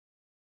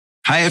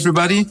Hi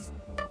everybody,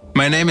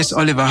 my name is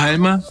Oliver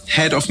Heilmer,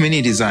 Head of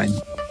MINI Design.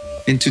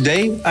 And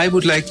today I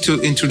would like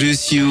to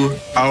introduce you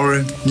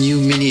our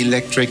new MINI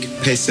Electric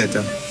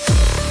Pacesetter.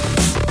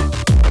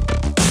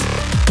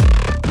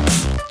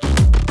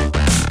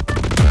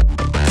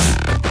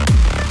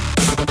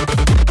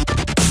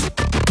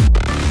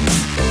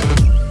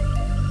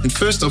 And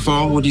first of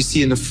all, what you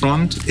see in the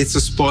front, it's a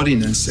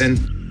sportiness.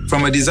 And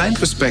from a design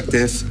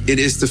perspective, it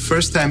is the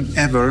first time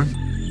ever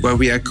where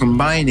we are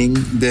combining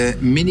the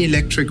MINI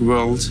Electric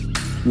world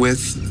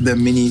with the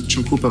MINI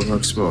John Cooper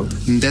Works world.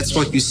 And that's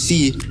what you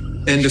see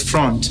in the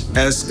front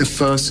as a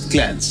first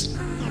glance.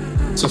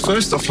 So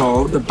first of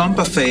all, the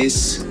bumper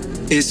face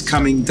is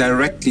coming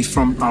directly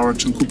from our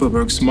John Cooper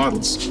Works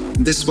models.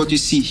 And this is what you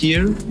see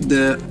here.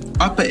 The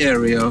upper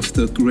area of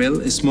the grille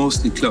is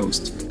mostly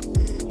closed.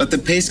 But the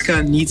pace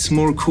car needs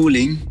more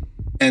cooling,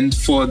 and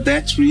for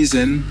that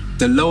reason,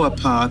 the lower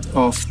part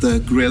of the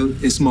grille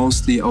is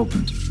mostly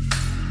opened.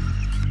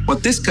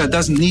 What this car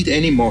doesn't need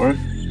anymore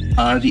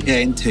are the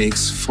air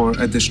intakes for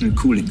additional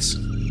coolings.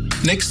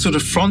 Next to the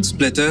front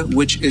splitter,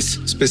 which is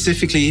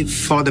specifically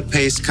for the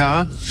pace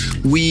car,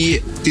 we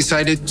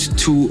decided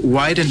to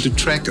widen the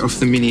track of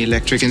the MINI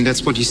Electric, and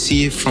that's what you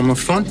see from a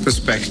front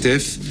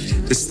perspective,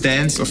 the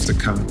stance of the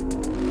car.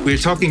 We're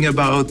talking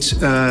about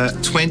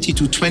 20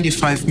 to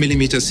 25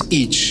 millimeters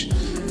each.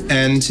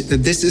 And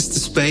this is the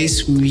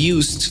space we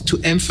used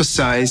to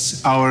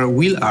emphasize our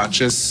wheel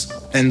arches,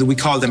 and we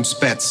call them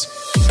spats.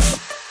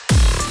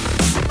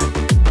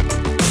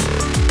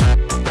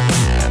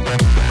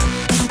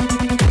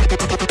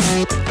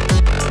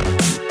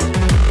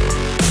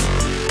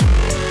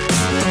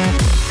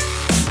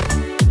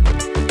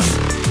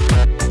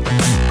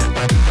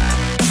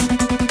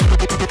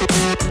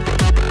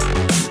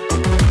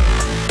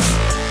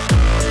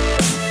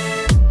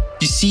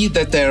 You see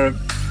that they're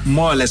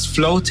more or less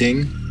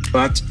floating,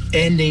 but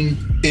ending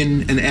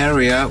in an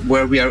area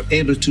where we are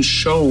able to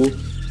show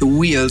the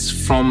wheels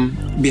from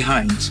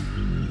behind.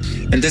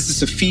 And this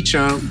is a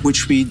feature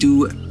which we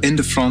do in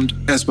the front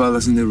as well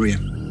as in the rear.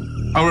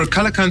 Our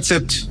color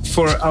concept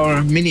for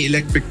our MINI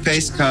Electric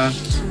pace car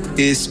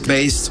is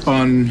based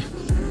on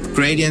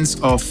gradients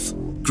of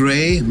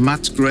gray,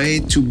 matte gray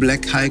to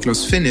black high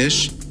gloss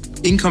finish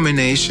in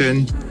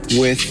combination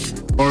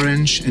with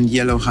orange and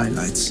yellow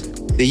highlights.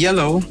 The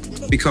yellow,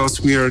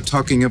 because we are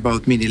talking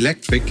about MINI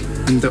Electric,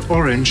 and the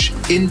orange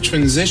in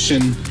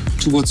transition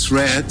towards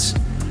red,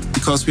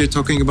 because we are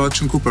talking about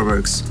John Cooper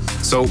Works.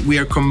 So we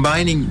are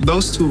combining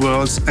those two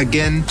worlds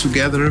again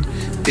together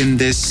in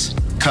this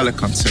color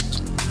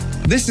concept.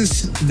 This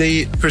is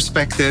the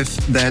perspective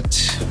that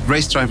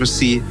race drivers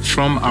see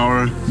from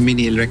our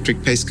MINI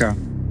Electric pace car.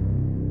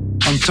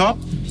 On top,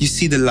 you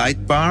see the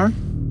light bar,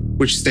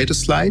 which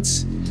status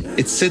lights.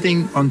 It's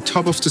sitting on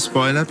top of the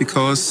spoiler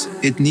because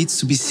it needs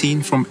to be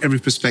seen from every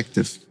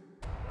perspective.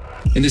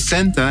 In the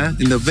center,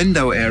 in the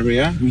window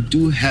area, we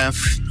do have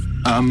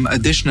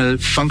additional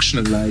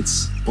functional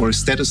lights or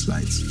status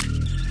lights.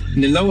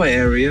 In the lower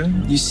area,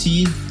 you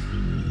see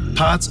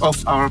parts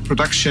of our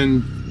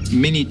production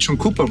MINI John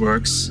Cooper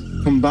Works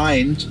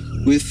combined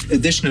with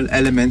additional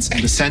elements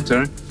in the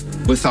center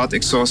without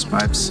exhaust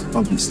pipes,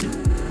 obviously.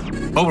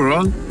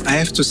 Overall, I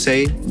have to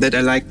say that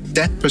I like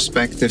that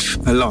perspective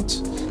a lot,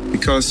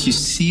 because you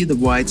see the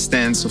wide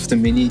stance of the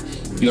MINI,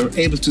 you're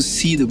able to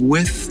see the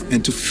width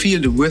and to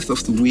feel the width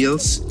of the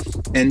wheels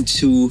and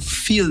to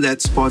feel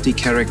that sporty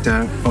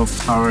character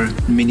of our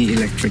MINI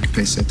Electric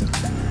Pacesetter.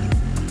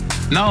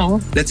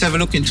 Now, let's have a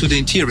look into the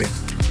interior.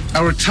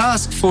 Our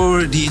task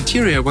for the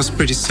interior was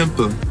pretty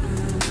simple.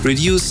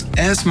 Reduce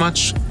as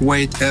much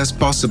weight as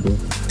possible.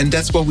 And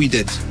that's what we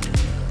did.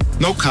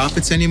 No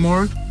carpets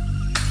anymore,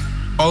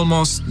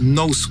 almost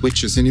no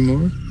switches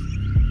anymore.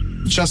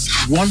 Just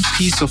one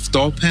piece of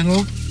door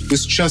panel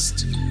with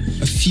just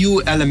a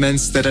few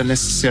elements that are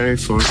necessary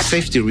for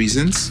safety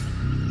reasons.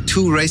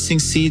 2 racing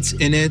seats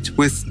in it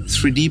with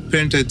 3D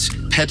printed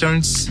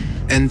patterns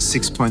and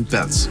 6-point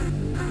belts.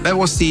 That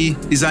was the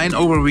design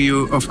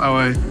overview of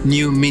our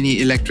new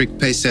MINI Electric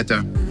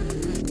Pacesetter.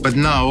 But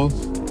now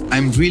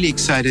I'm really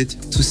excited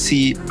to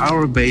see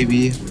our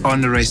baby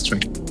on the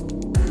racetrack.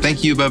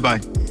 Thank you, bye-bye.